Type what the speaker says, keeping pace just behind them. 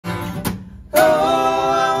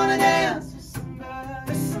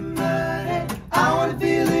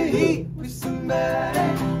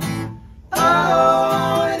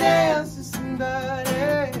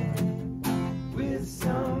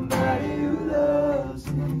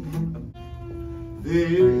There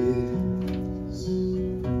is a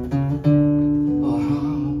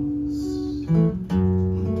house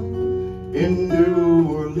in New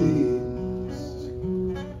Orleans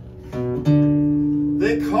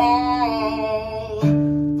they call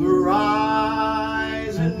the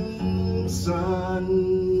rising sun,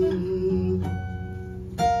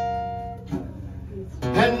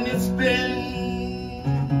 and it's been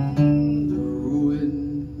the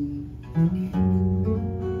ruin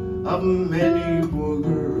of many poor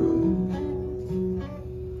girls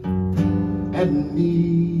and me.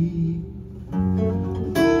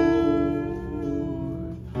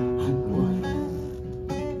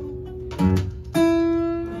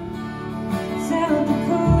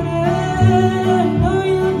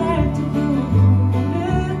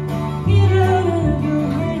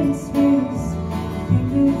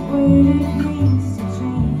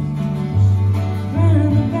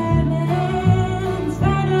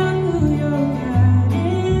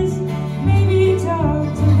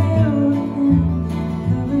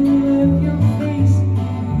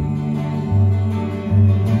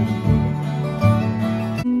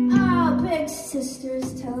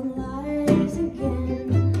 Sisters tell lies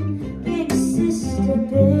again. Big sister,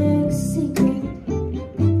 big secret.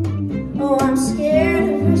 Oh, I'm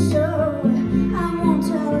scared of her, so I won't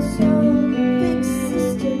tell a soul. Big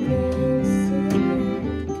sister, big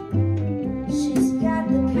secret. She's got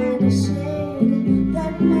the kind of shade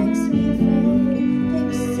that makes me afraid.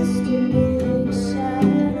 Big sister, big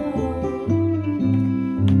shadow.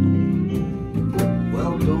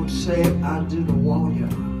 Well, don't say I didn't warn you.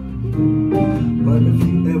 But if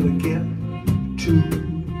you ever get to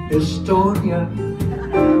Estonia,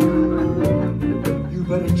 you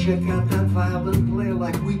better check out that violin player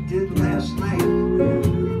like we did last night.